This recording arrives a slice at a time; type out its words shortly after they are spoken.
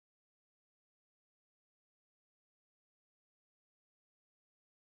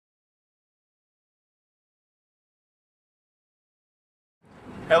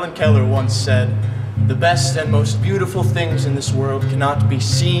Helen Keller once said, "The best and most beautiful things in this world cannot be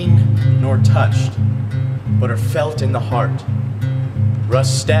seen nor touched, but are felt in the heart." Russ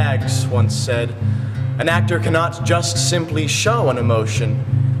Staggs once said, "An actor cannot just simply show an emotion,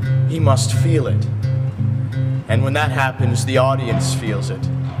 he must feel it. And when that happens, the audience feels it.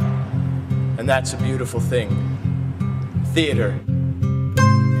 And that's a beautiful thing. Theater."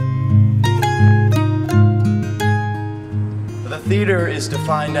 The theater is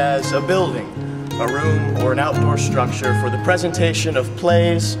defined as a building, a room, or an outdoor structure for the presentation of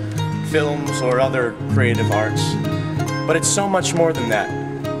plays, films, or other creative arts. But it's so much more than that.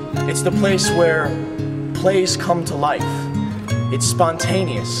 It's the place where plays come to life. It's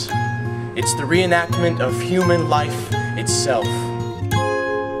spontaneous. It's the reenactment of human life itself.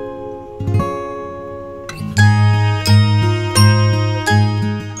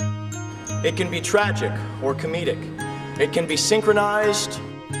 It can be tragic or comedic. It can be synchronized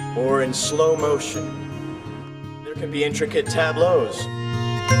or in slow motion. There can be intricate tableaus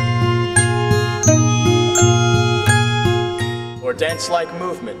or dance-like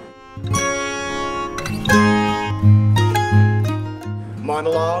movement.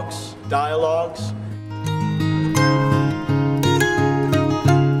 Monologues, dialogues,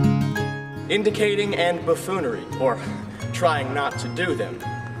 indicating and buffoonery, or trying not to do them.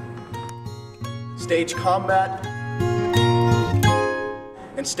 Stage combat,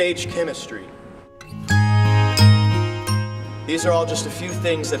 and stage chemistry. These are all just a few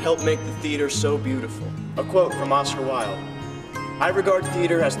things that help make the theater so beautiful. A quote from Oscar Wilde: "I regard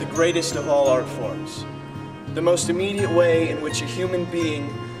theater as the greatest of all art forms, the most immediate way in which a human being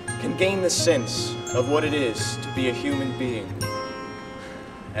can gain the sense of what it is to be a human being.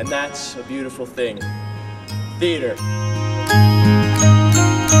 And that's a beautiful thing. Theater."